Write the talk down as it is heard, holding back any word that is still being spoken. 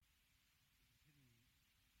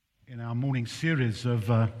in our morning series of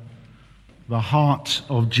the heart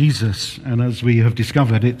of Jesus, and as we have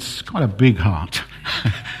discovered, it's quite a big heart.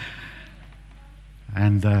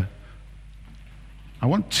 And I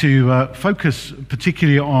want to focus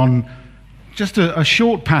particularly on just a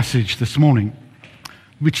short passage this morning,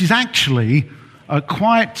 which is actually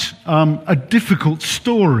quite a difficult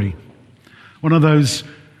story. One of those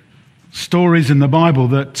stories in the Bible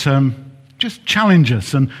that just challenge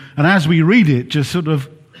us, and as we read it, just sort of,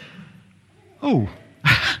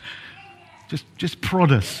 just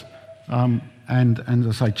prod us, and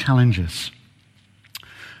as I say, challenge us.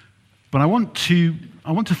 But I want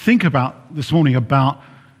to think about this morning about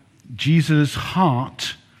Jesus'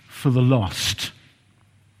 heart for the lost.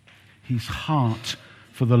 His heart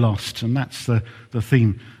for the lost, and that's the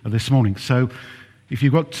theme of this morning. So if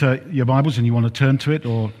you've got your Bibles and you want to turn to it,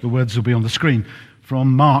 or the words will be on the screen,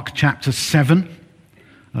 from Mark chapter 7,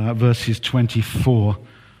 verses 24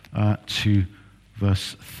 to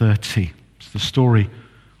verse 30. It's the story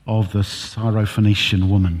of the Syrophoenician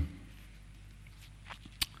woman.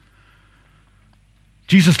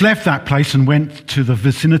 Jesus left that place and went to the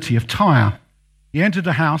vicinity of Tyre. He entered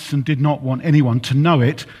a house and did not want anyone to know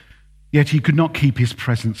it, yet he could not keep his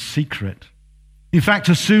presence secret. In fact,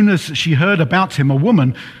 as soon as she heard about him, a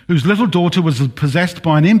woman whose little daughter was possessed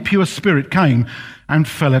by an impure spirit came and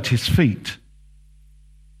fell at his feet.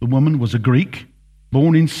 The woman was a Greek,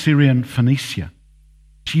 born in Syrian Phoenicia.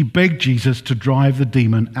 She begged Jesus to drive the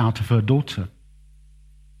demon out of her daughter.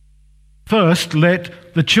 "First,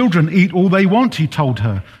 let the children eat all they want," he told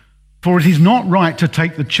her, "for it is not right to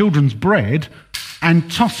take the children's bread and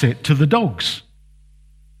toss it to the dogs."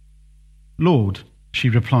 "Lord," she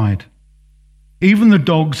replied, "even the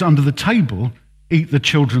dogs under the table eat the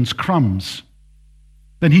children's crumbs."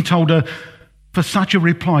 Then he told her, "For such a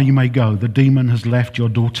reply you may go. The demon has left your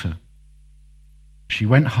daughter." She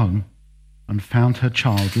went home and found her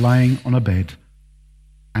child laying on a bed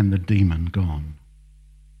and the demon gone.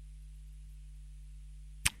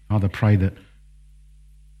 Father, pray that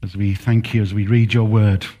as we thank you, as we read your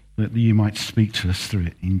word, that you might speak to us through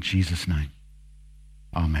it. In Jesus' name,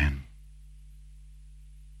 amen.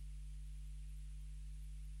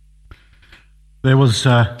 There was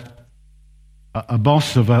a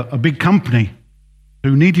boss of a big company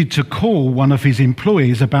who needed to call one of his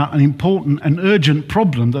employees about an important and urgent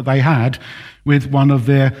problem that they had with one of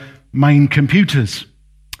their main computers.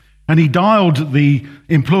 And he dialed the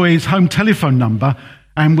employee's home telephone number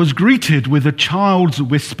and was greeted with a child's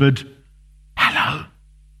whispered, "Hello."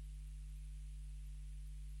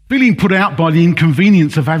 Feeling put out by the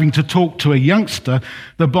inconvenience of having to talk to a youngster,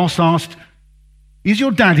 the boss asked, "Is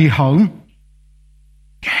your daddy home?"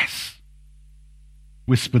 "Yes,"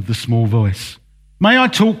 whispered the small voice. "May I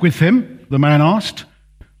talk with him?" the man asked.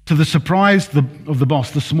 To the surprise of the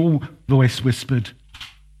boss, the small voice whispered,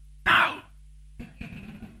 "No."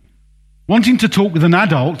 Wanting to talk with an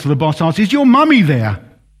adult, the boss asked, "Is your mummy there?"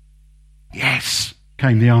 "Yes,"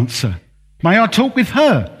 came the answer. "May I talk with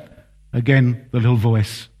her?" Again, the little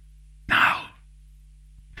voice, "No."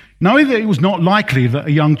 Knowing that it was not likely that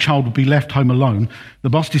a young child would be left home alone,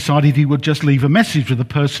 the boss decided he would just leave a message with the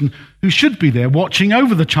person who should be there watching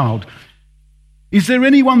over the child. "Is there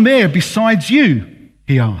anyone there besides you?"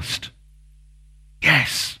 he asked.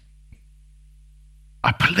 "Yes,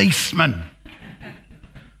 a policeman."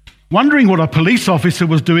 Wondering what a police officer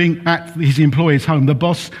was doing at his employee's home, the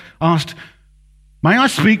boss asked, "May I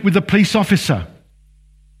speak with the police officer?"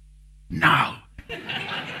 "No."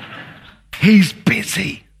 "He's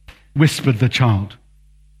busy," whispered the child.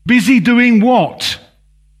 "Busy doing what?"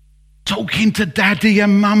 "Talking to Daddy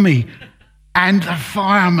and Mummy and the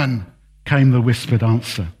fireman," came the whispered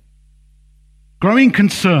answer. Growing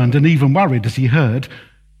concerned and even worried as he heard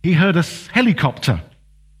a helicopter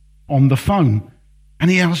on the phone, and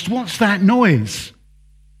he asked, "What's that noise?"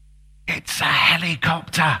 "It's a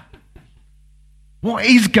helicopter." "What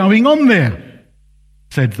is going on there?"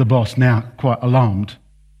 said the boss, now quite alarmed.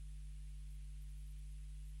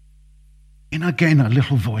 In again a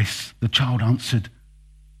little voice, the child answered,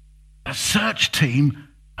 "A search team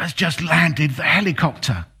has just landed the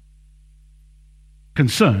helicopter."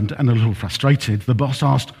 Concerned and a little frustrated, the boss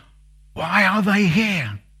asked, "Why are they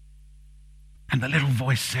here?" And the little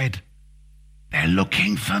voice said, "They're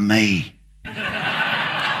looking for me."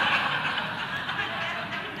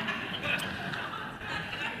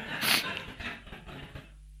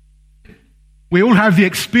 We all have the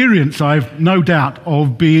experience, I've no doubt,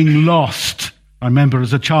 of being lost. I remember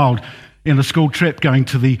as a child in a school trip going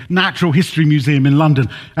to the Natural History Museum in London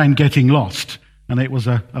and getting lost. And it was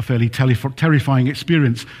a fairly terrifying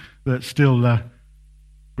experience that still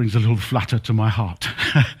brings a little flutter to my heart.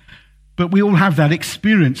 But we all have that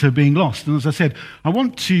experience of being lost. And as I said, I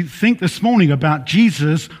want to think this morning about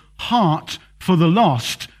Jesus' heart for the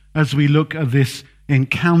lost as we look at this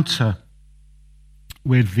encounter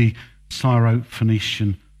with the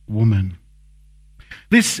Syrophoenician woman.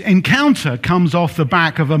 This encounter comes off the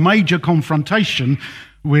back of a major confrontation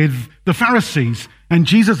with the Pharisees. And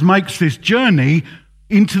Jesus makes this journey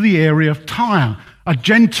into the area of Tyre, a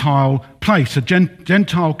Gentile place, a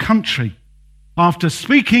Gentile country. After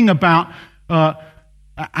speaking about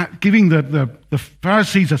giving the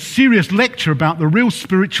Pharisees a serious lecture about the real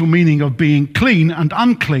spiritual meaning of being clean and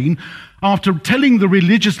unclean, after telling the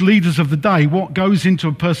religious leaders of the day what goes into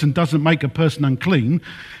a person doesn't make a person unclean,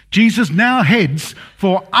 Jesus now heads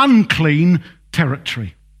for unclean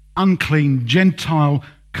territory, unclean Gentile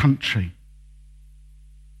country.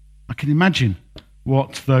 I can imagine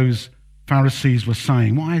what those Pharisees were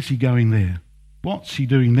saying. Why is he going there? What's he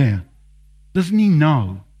doing there? Doesn't he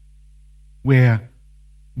know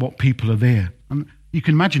what people are there? And you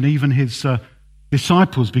can imagine even his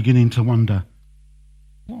disciples beginning to wonder,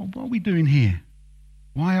 what are we doing here?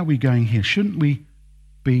 Why are we going here? Shouldn't we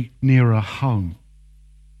be nearer home?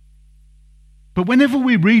 But whenever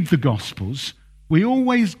we read the Gospels, we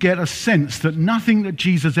always get a sense that nothing that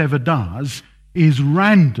Jesus ever does is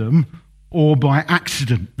random or by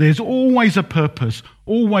accident. There's always a purpose,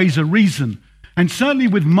 always a reason. And certainly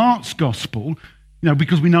with Mark's Gospel,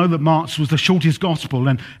 because we know that Mark's was the shortest Gospel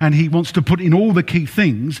and he wants to put in all the key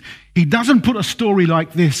things, he doesn't put a story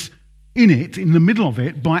like this in the middle of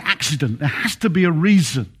it, by accident. There has to be a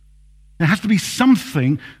reason. There has to be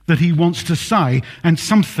something that he wants to say and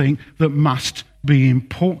something that must be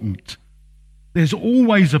important. There's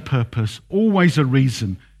always a purpose, always a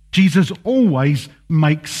reason. Jesus always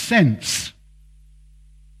makes sense.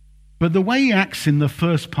 But the way he acts in the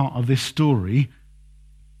first part of this story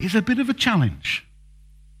is a bit of a challenge.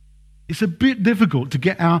 It's a bit difficult to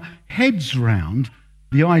get our heads round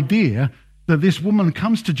the idea that this woman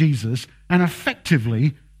comes to Jesus and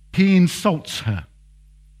effectively he insults her.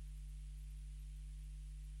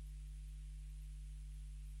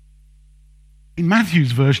 In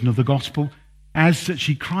Matthew's version of the gospel, as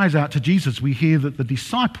she cries out to Jesus, we hear that the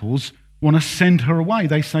disciples want to send her away.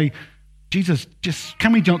 They say, Jesus,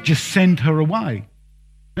 can we just send her away?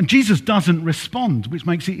 And Jesus doesn't respond, which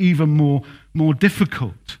makes it even more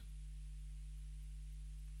difficult.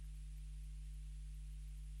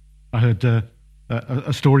 I heard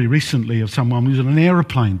a story recently of someone who was on an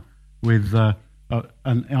aeroplane with, and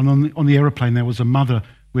on the aeroplane there was a mother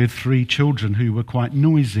with 3 children who were quite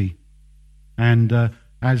noisy. And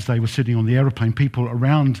as they were sitting on the aeroplane, people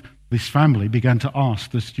around this family began to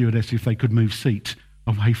ask the stewardess if they could move seats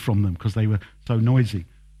away from them because they were so noisy.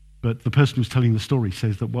 But the person who's telling the story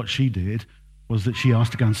says that what she did was that she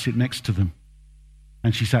asked to go and sit next to them.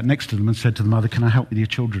 And she sat next to them and said to the mother, "Can I help with your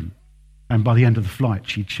children?" And by the end of the flight,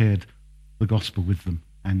 she'd shared the gospel with them.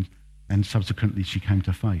 And subsequently, she came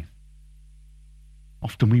to faith.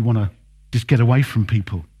 Often we want to just get away from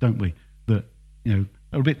people, don't we, that, are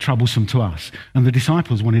a bit troublesome to us. And the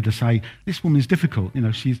disciples wanted to say, this woman is difficult.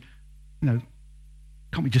 She's, can't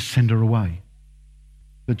we just send her away?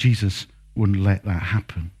 But Jesus wouldn't let that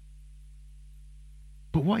happen.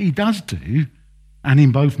 But what he does do, and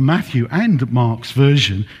in both Matthew and Mark's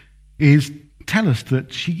version, is tell us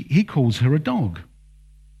that he calls her a dog.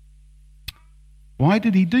 Why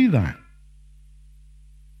did he do that?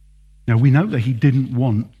 Now, we know that he didn't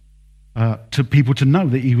want people to know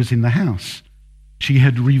that he was in the house. She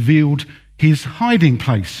had revealed his hiding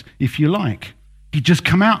place, if you like. He'd just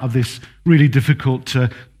come out of this really difficult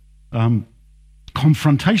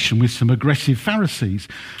confrontation with some aggressive Pharisees.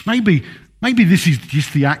 Maybe this is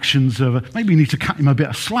just the actions of maybe you need to cut him a bit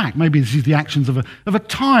of slack. Maybe this is the actions of a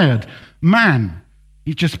tired man.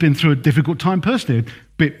 He's just been through a difficult time personally.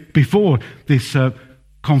 Before this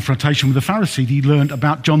confrontation with the Pharisees, he learned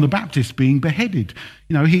about John the Baptist being beheaded.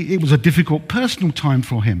 It was a difficult personal time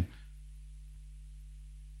for him.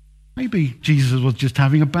 Maybe Jesus was just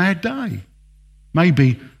having a bad day.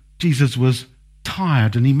 Maybe Jesus was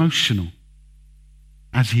tired and emotional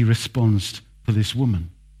as he responds to this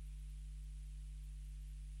woman.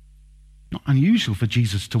 Not unusual for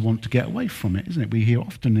Jesus to want to get away from it, isn't it? We hear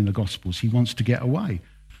often in the Gospels he wants to get away.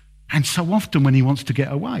 And so often when he wants to get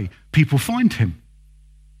away, people find him.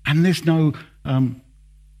 And there's no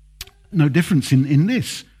difference in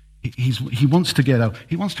this. He wants to get out.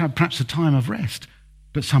 He wants to have perhaps a time of rest.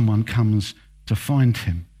 But someone comes to find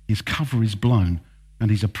him. His cover is blown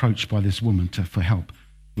and he's approached by this woman for help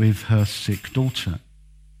with her sick daughter.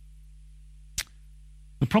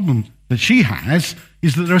 The problem that she has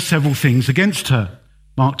is that there are several things against her.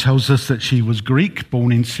 Mark tells us that she was Greek,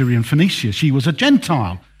 born in Syrian Phoenicia. She was a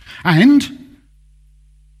Gentile, and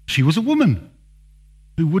she was a woman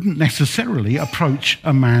who wouldn't necessarily approach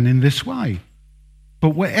a man in this way. But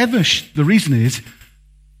whatever the reason is,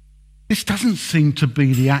 this doesn't seem to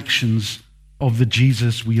be the actions of the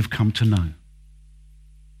Jesus we have come to know.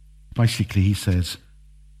 Basically, he says,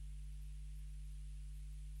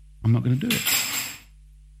 I'm not going to do it.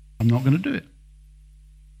 I'm not going to do it.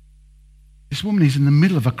 This woman is in the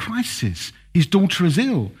middle of a crisis. His daughter is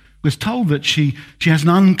ill. We're told that she has an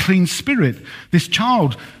unclean spirit. This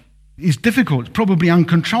child is difficult, probably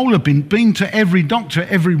uncontrollable, been to every doctor,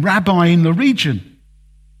 every rabbi in the region.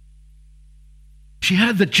 She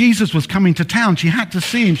heard that Jesus was coming to town. She had to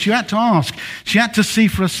see him. She had to ask. She had to see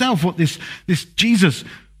for herself what this Jesus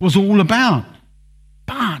was all about.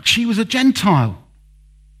 But she was a Gentile.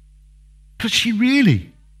 Could she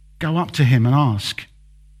really go up to him and ask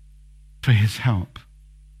for his help?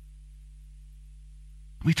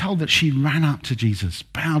 We're told that she ran up to Jesus,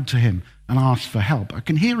 bowed to him, and asked for help. I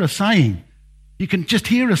can hear her saying, you can just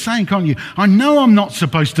hear her saying, can't you? I know I'm not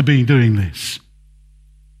supposed to be doing this.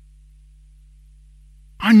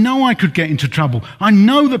 I know I could get into trouble. I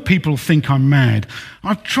know that people think I'm mad.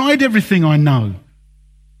 I've tried everything I know.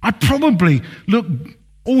 I probably look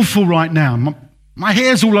awful right now. My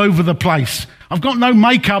hair's all over the place. I've got no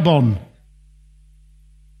makeup on.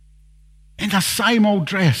 In the same old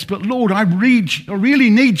dress. But Lord, I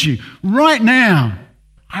really need you right now.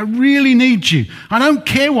 I really need you. I don't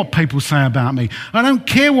care what people say about me. I don't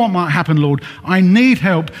care what might happen, Lord. I need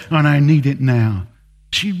help and I need it now.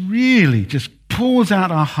 She really just pours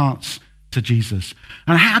out our hearts to Jesus.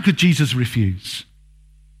 And how could Jesus refuse?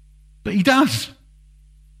 But he does.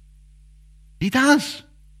 He does.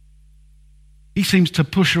 He seems to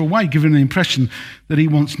push her away, giving the impression that he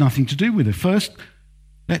wants nothing to do with her. First,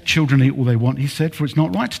 let children eat all they want, he said, for it's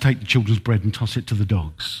not right to take the children's bread and toss it to the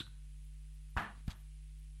dogs.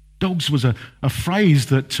 Dogs was a phrase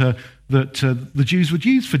that the Jews would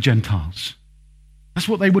use for Gentiles. That's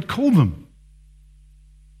what they would call them.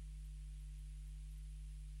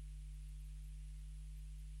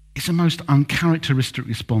 It's a most uncharacteristic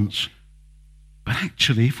response. But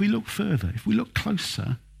actually, if we look further, if we look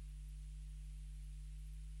closer,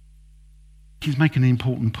 he's making an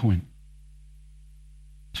important point.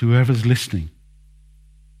 To whoever's listening,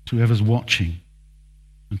 to whoever's watching,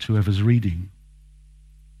 and to whoever's reading.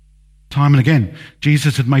 Time and again,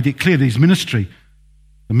 Jesus had made it clear that his ministry,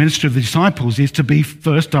 the ministry of the disciples, is to be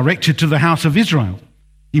first directed to the house of Israel.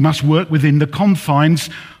 He must work within the confines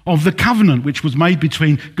of the covenant which was made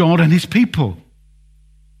between God and his people.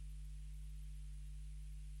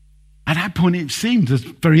 At that point, it seemed as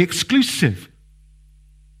very exclusive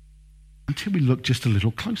until we look just a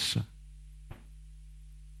little closer.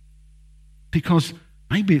 Because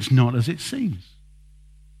maybe it's not as it seems.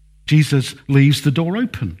 Jesus leaves the door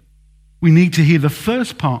open. We need to hear the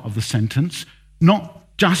first part of the sentence,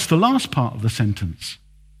 not just the last part of the sentence.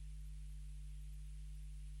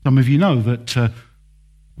 Some of you know that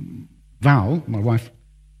Val, my wife,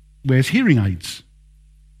 wears hearing aids.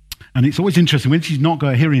 And it's always interesting, when she's not got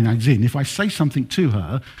her hearing aids in, if I say something to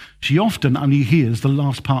her, she often only hears the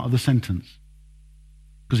last part of the sentence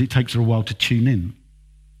because it takes her a while to tune in.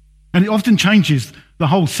 And it often changes the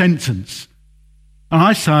whole sentence. And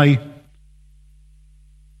I say,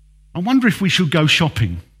 I wonder if we should go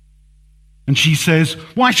shopping. And she says,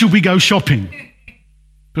 why should we go shopping?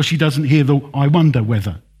 Because she doesn't hear the I wonder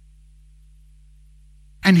whether.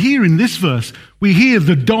 And here in this verse, we hear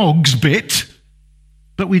the dogs bit,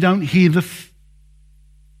 but we don't hear the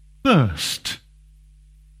first.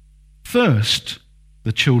 First,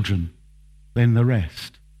 the children, then the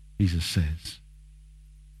rest, Jesus says.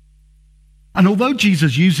 And although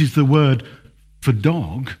Jesus uses the word for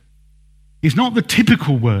dog, it's not the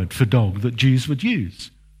typical word for dog that Jews would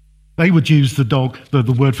use. They would use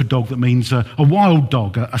the word for dog that means a wild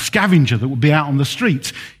dog, a scavenger that would be out on the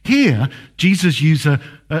streets. Here, Jesus used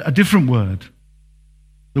a different word,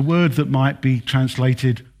 the word that might be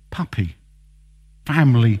translated puppy,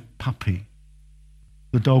 family puppy,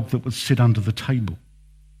 the dog that would sit under the table.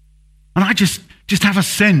 And I just have a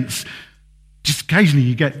sense, just occasionally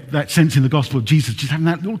you get that sense in the gospel of Jesus, just having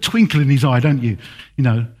that little twinkle in his eye, don't you? You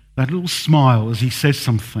know, that little smile as he says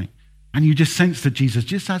something. And you just sense that Jesus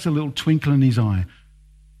just has a little twinkle in his eye,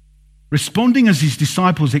 responding as his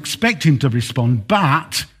disciples expect him to respond,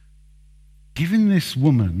 but giving this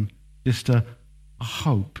woman just a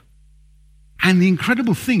hope. And the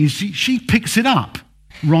incredible thing is she picks it up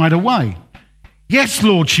right away. Yes,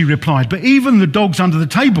 Lord, she replied, but even the dogs under the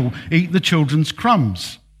table eat the children's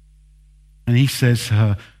crumbs. And he says to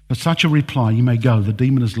her, For such a reply, you may go. The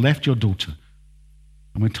demon has left your daughter.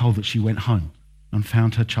 And we're told that she went home and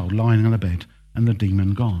found her child lying on a bed and the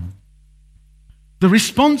demon gone. The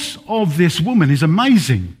response of this woman is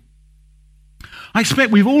amazing. I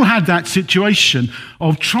expect we've all had that situation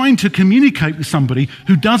of trying to communicate with somebody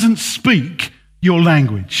who doesn't speak your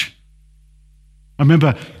language. I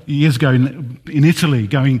remember years ago in Italy,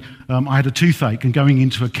 I had a toothache and going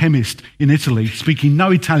into a chemist in Italy, speaking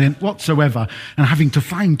no Italian whatsoever and having to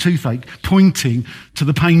feign toothache, pointing to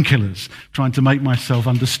the painkillers, trying to make myself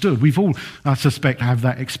understood. We've all, I suspect, have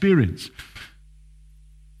that experience.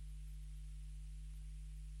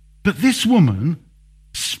 But this woman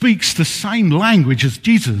speaks the same language as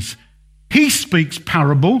Jesus. He speaks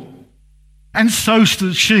parable, and so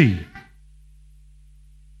does she.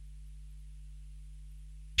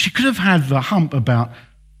 She could have had the hump about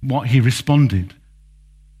what he responded.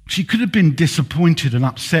 She could have been disappointed and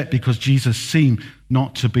upset because Jesus seemed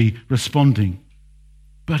not to be responding.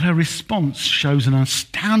 But her response shows an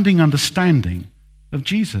astounding understanding of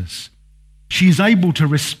Jesus. She is able to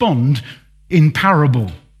respond in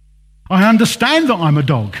parable. I understand that I'm a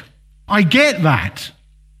dog. I get that.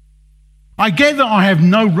 I get that I have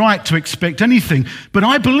no right to expect anything, but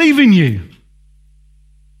I believe in you.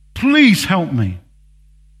 Please help me.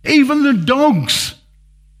 Even the dogs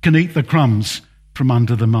can eat the crumbs from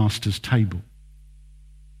under the master's table.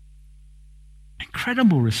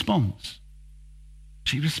 Incredible response.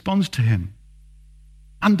 She responds to him,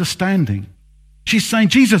 understanding. She's saying,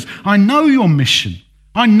 Jesus, I know your mission.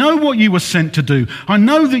 I know what you were sent to do. I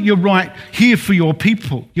know that you're right here for your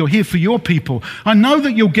people. You're here for your people. I know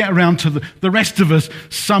that you'll get around to the rest of us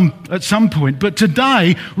at some point. But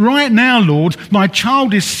today, right now, Lord, my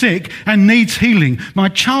child is sick and needs healing. My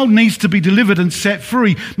child needs to be delivered and set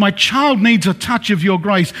free. My child needs a touch of your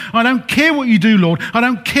grace. I don't care what you do, Lord. I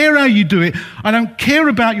don't care how you do it. I don't care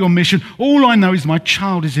about your mission. All I know is my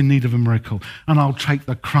child is in need of a miracle, and I'll take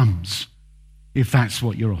the crumbs if that's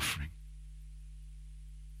what you're offering.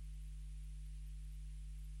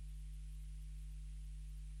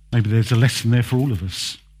 Maybe there's a lesson there for all of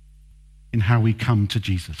us in how we come to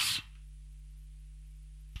Jesus.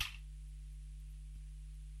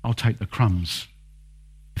 I'll take the crumbs.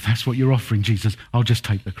 If that's what you're offering, Jesus, I'll just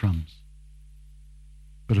take the crumbs.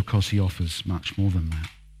 But of course, he offers much more than that.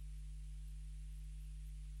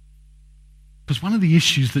 Because one of the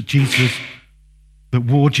issues that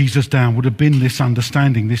wore Jesus down would have been this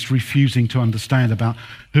understanding, this refusing to understand about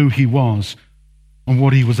who he was and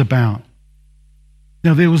what he was about.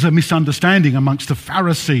 Now, there was a misunderstanding amongst the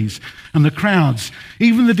Pharisees and the crowds.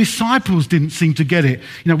 Even the disciples didn't seem to get it.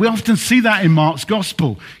 We often see that in Mark's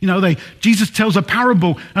gospel. Jesus tells a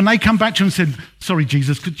parable and they come back to him and said, sorry,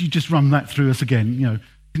 Jesus, could you just run that through us again?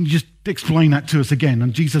 Can you just explain that to us again?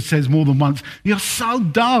 And Jesus says more than once, you're so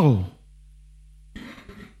dull.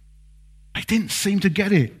 They didn't seem to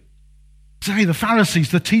get it. Say, the Pharisees,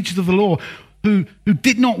 the teachers of the law, who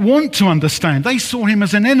did not want to understand. They saw him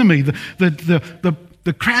as an enemy.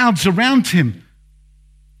 The crowds around him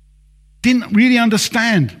didn't really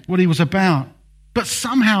understand what he was about. But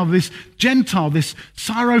somehow this Gentile, this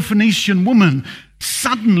Syrophoenician woman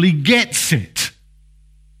suddenly gets it.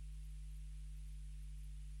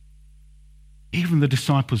 Even the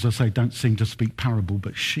disciples, I say, don't seem to speak parable,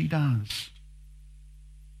 but she does.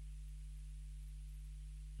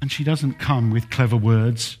 And she doesn't come with clever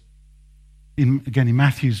words. In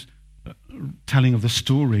Matthew's telling of the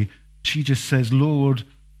story, she just says, Lord,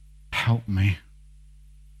 help me.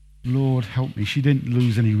 Lord, help me. She didn't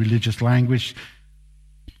lose any religious language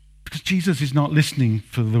because Jesus is not listening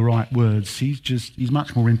for the right words. He's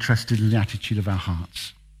much more interested in the attitude of our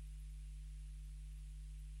hearts.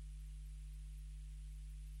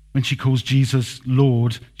 When she calls Jesus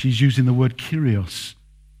Lord, she's using the word Kyrios,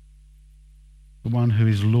 the one who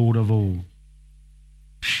is Lord of all.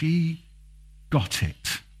 She got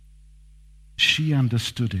it. She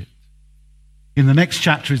understood it. In the next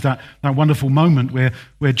chapter is that wonderful moment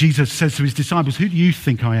where Jesus says to his disciples, who do you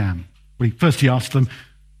think I am? Well, first he asks them,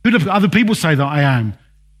 who do other people say that I am?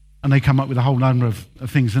 And they come up with a whole number of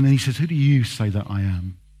things. And then he says, who do you say that I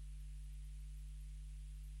am?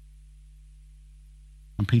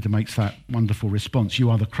 And Peter makes that wonderful response. You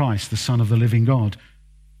are the Christ, the Son of the living God.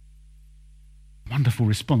 Wonderful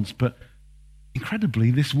response. But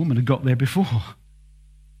incredibly, this woman had got there before.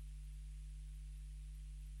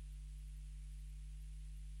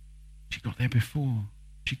 She got there before.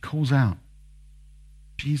 She calls out,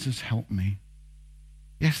 Jesus, help me.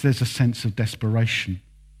 Yes, there's a sense of desperation.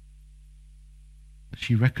 But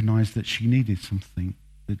she recognized that she needed something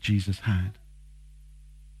that Jesus had.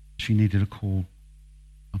 She needed a call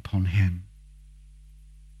upon him.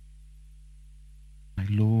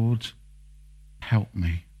 Say, Lord, help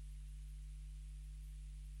me.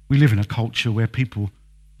 We live in a culture where people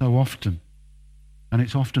so often, and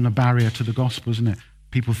it's often a barrier to the gospel, isn't it?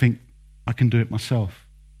 People think, I can do it myself.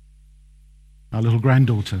 Our little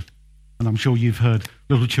granddaughter, and I'm sure you've heard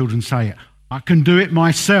little children say it, I can do it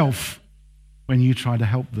myself, when you try to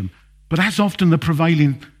help them. But that's often the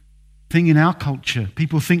prevailing thing in our culture.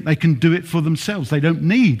 People think they can do it for themselves. They don't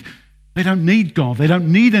need God. They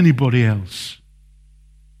don't need anybody else.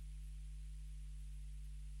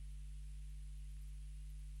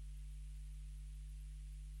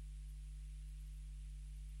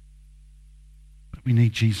 But we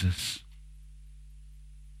need Jesus.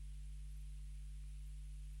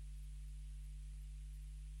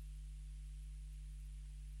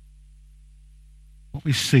 What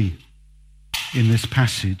we see in this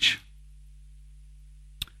passage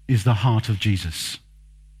is the heart of Jesus.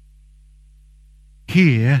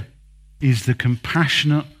 Here is the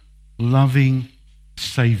compassionate, loving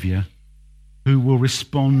Saviour who will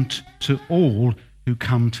respond to all who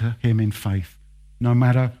come to him in faith, no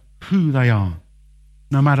matter who they are,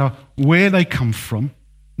 no matter where they come from,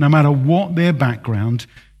 no matter what their background.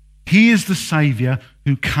 He is the Saviour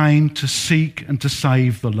who came to seek and to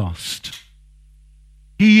save the lost.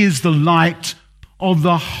 He is the light of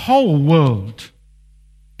the whole world.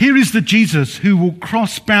 Here is the Jesus who will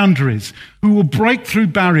cross boundaries, who will break through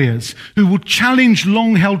barriers, who will challenge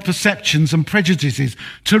long-held perceptions and prejudices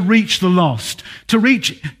to reach the lost, to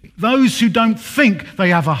reach those who don't think they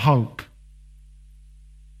have a hope.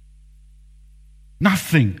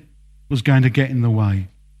 Nothing was going to get in the way.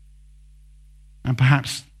 And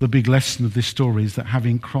perhaps the big lesson of this story is that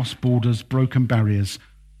having crossed borders, broken barriers,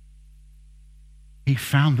 he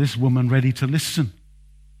found this woman ready to listen.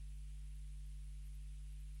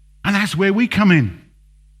 And that's where we come in.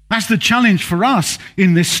 That's the challenge for us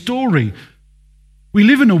in this story. We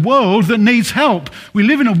live in a world that needs help. We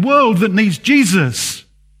live in a world that needs Jesus.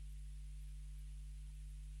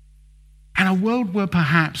 And a world where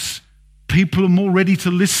perhaps people are more ready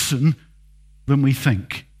to listen than we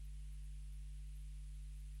think.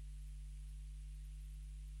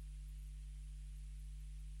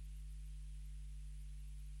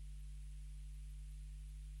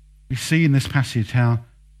 We see in this passage how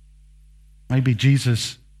maybe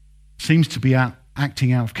Jesus seems to be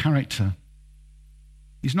acting out of character.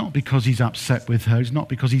 It's not because he's upset with her. It's not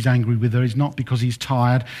because he's angry with her. It's not because he's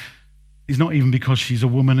tired. It's not even because she's a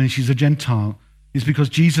woman and she's a Gentile. It's because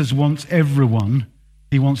Jesus wants everyone.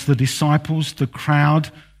 He wants the disciples, the crowd,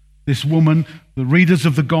 this woman, the readers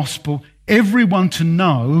of the gospel, everyone to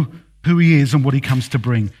know who he is and what he comes to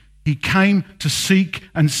bring. He came to seek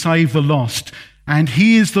and save the lost. And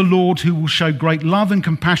he is the Lord who will show great love and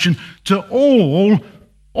compassion to all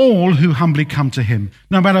who humbly come to him,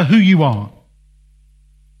 no matter who you are.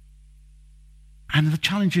 And the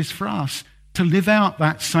challenge is for us to live out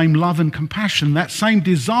that same love and compassion, that same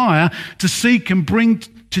desire to seek and bring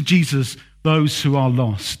to Jesus those who are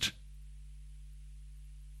lost.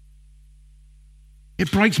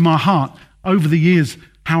 It breaks my heart over the years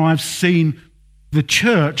how I've seen the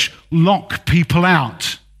church lock people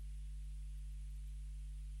out.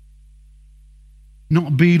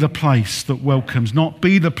 Not be the place that welcomes, not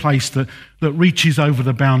be the place that reaches over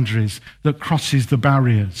the boundaries, that crosses the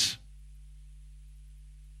barriers.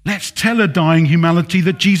 Let's tell a dying humanity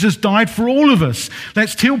that Jesus died for all of us.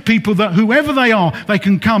 Let's tell people that whoever they are, they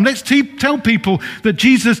can come. Let's tell people that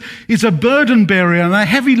Jesus is a burden bearer and a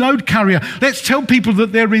heavy load carrier. Let's tell people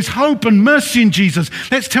that there is hope and mercy in Jesus.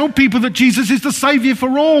 Let's tell people that Jesus is the Saviour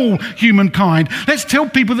for all humankind. Let's tell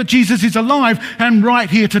people that Jesus is alive and right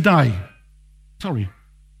here today. Sorry,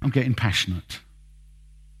 I'm getting passionate.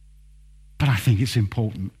 But I think it's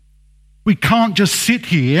important. We can't just sit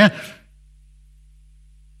here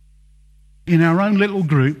in our own little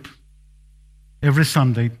group every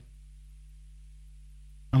Sunday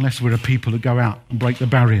unless we're a people that go out and break the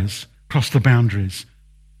barriers, cross the boundaries,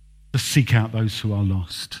 to seek out those who are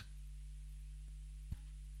lost.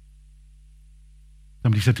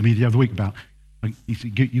 Somebody said to me the other week about,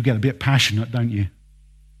 you get a bit passionate, don't you?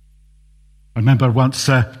 I remember once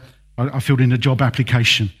I filled in a job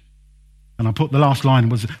application and I put the last line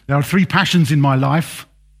was, there are 3 passions in my life: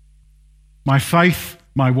 my faith,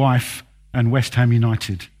 my wife, and West Ham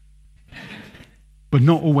United. But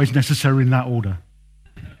not always necessarily in that order.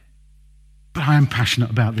 But I am passionate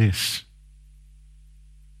about this.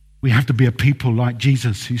 We have to be a people like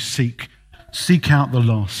Jesus who seek out the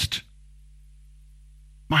lost.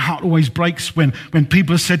 My heart always breaks when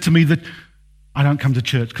people have said to me that I don't come to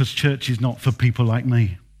church because church is not for people like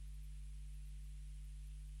me.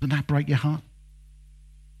 Doesn't that break your heart?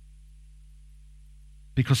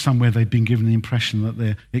 because somewhere they've been given the impression that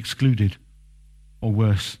they're excluded, or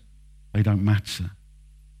worse, they don't matter.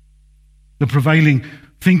 The prevailing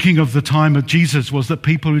thinking of the time of Jesus was that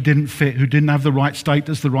people who didn't fit, who didn't have the right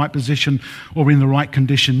status, the right position, or in the right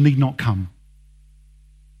condition need not come.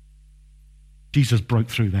 Jesus broke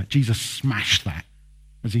through that. Jesus smashed that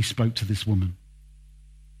as he spoke to this woman.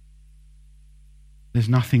 There's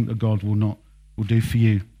nothing that God will do for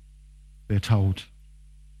you, they're told.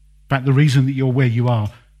 In fact, the reason that you're where you are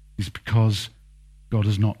is because God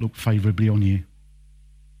has not looked favourably on you.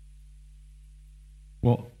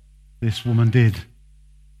 What this woman did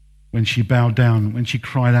when she bowed down, when she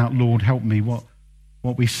cried out, Lord, help me, what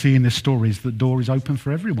we see in this story is the door is open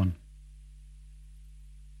for everyone.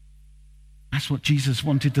 That's what Jesus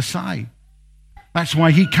wanted to say. That's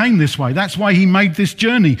why he came this way. That's why he made this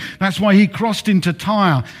journey. That's why he crossed into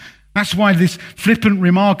Tyre. That's why this flippant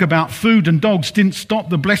remark about food and dogs didn't stop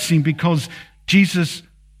the blessing, because Jesus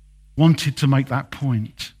wanted to make that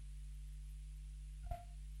point.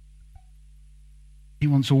 He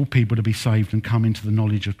wants all people to be saved and come into the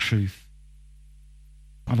knowledge of truth.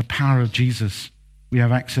 By the power of Jesus, we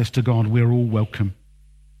have access to God. We're all welcome.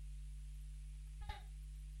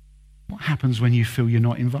 What happens when you feel you're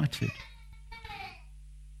not invited?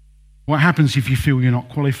 What happens if you feel you're not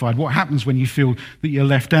qualified? What happens when you feel that you're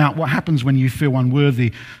left out? What happens when you feel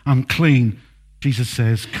unworthy, unclean? Jesus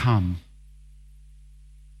says, come.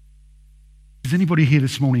 Is anybody here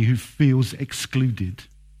this morning who feels excluded,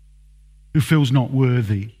 who feels not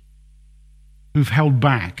worthy, who've held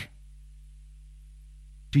back?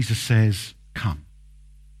 Jesus says, come.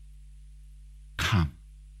 Come.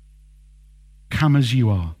 Come as you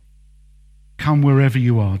are. Come wherever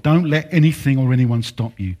you are. Don't let anything or anyone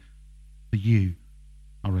stop you. For you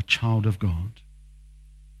are a child of God.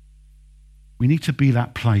 We need to be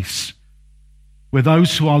that place where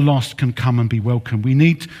those who are lost can come and be welcomed.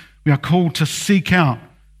 We are called to seek out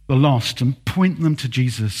the lost and point them to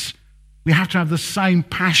Jesus. We have to have the same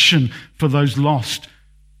passion for those lost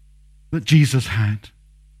that Jesus had.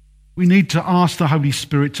 We need to ask the Holy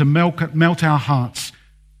Spirit to melt our hearts.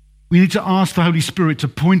 We need to ask the Holy Spirit to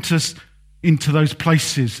point us into those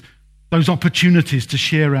places, those opportunities to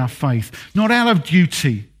share our faith, not out of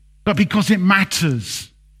duty, but because it matters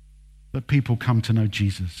that people come to know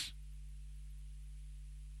Jesus.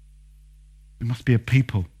 We must be a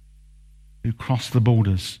people who cross the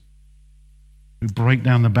borders, who break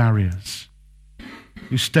down the barriers,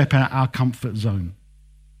 who step out our comfort zone.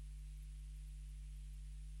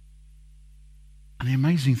 And the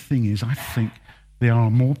amazing thing is, I think there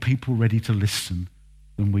are more people ready to listen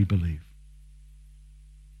than we believe.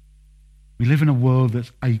 We live in a world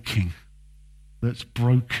that's aching, that's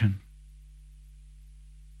broken.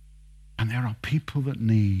 And there are people that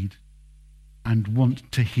need and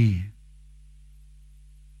want to hear.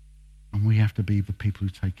 And we have to be the people who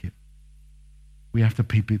take it. We have to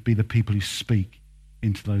be the people who speak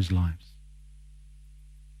into those lives.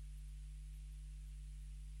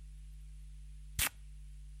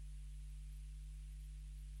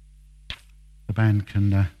 The band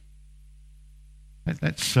can...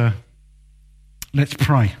 Let's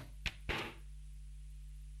pray.